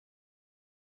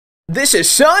This is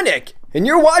Sonic, and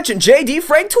you're watching JD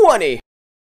Frank 20.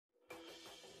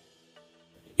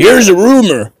 Here's a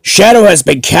rumor. Shadow has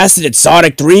been casted in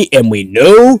Sonic 3, and we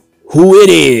know who it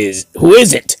is. Who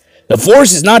is it? The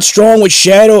Force is not strong with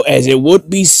Shadow as it would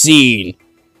be seen.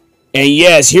 And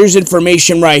yes, here's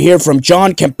information right here from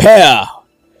John Campea.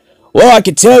 Well, I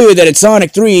can tell you that in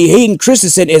Sonic 3, Hayden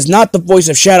Christensen is not the voice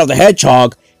of Shadow the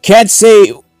Hedgehog. Can't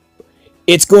say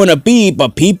it's going to be,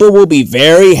 but people will be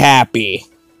very happy.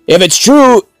 If it's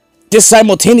true, this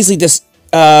simultaneously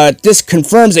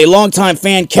confirms a longtime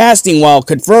fan casting while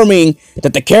confirming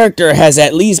that the character has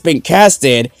at least been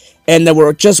casted and that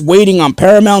we're just waiting on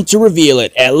Paramount to reveal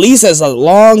it. At least as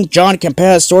long John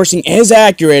Campea's sourcing is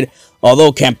accurate,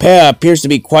 although Campea appears to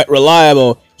be quite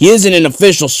reliable, he isn't an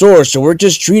official source, so we're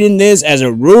just treating this as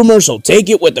a rumor, so take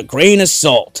it with a grain of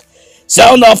salt.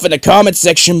 Sound off in the comment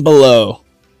section below.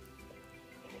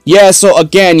 Yeah, so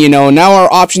again, you know, now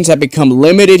our options have become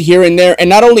limited here and there. And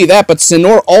not only that, but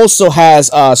Senor also has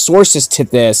sources to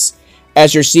this,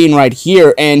 as you're seeing right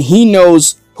here. And he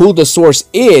knows who the source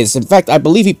is. In fact, I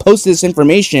believe he posted this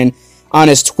information on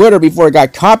his Twitter before it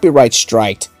got copyright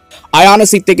striked. I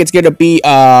honestly think it's gonna be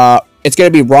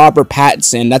Robert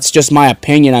Pattinson. That's just my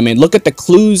opinion. I mean, look at the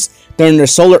clues during the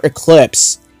solar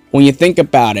eclipse. When you think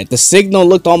about it, the signal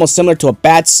looked almost similar to a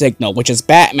bat signal, which is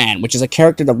Batman, which is a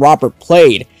character that Robert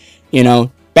played. You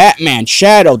know, Batman,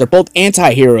 Shadow, they're both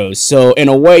anti-heroes. So, in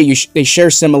a way, they share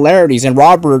similarities. And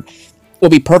Robert will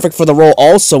be perfect for the role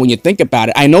also when you think about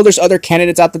it. I know there's other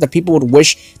candidates out there that people would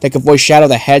wish they could voice Shadow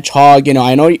the Hedgehog. You know,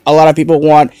 I know a lot of people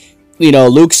want, you know,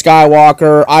 Luke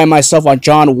Skywalker. I myself want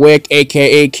John Wick,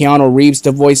 a.k.a. Keanu Reeves,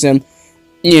 to voice him.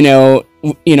 You know,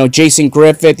 Jason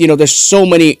Griffith. You know, there's so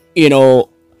many, you know,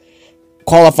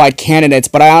 qualified candidates,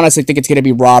 but I honestly think it's going to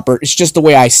be Robert. It's just the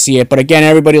way I see it. But again,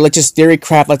 everybody, let's just theory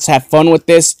craft. Let's have fun with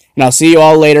this, and I'll see you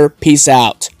all later. Peace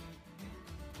out.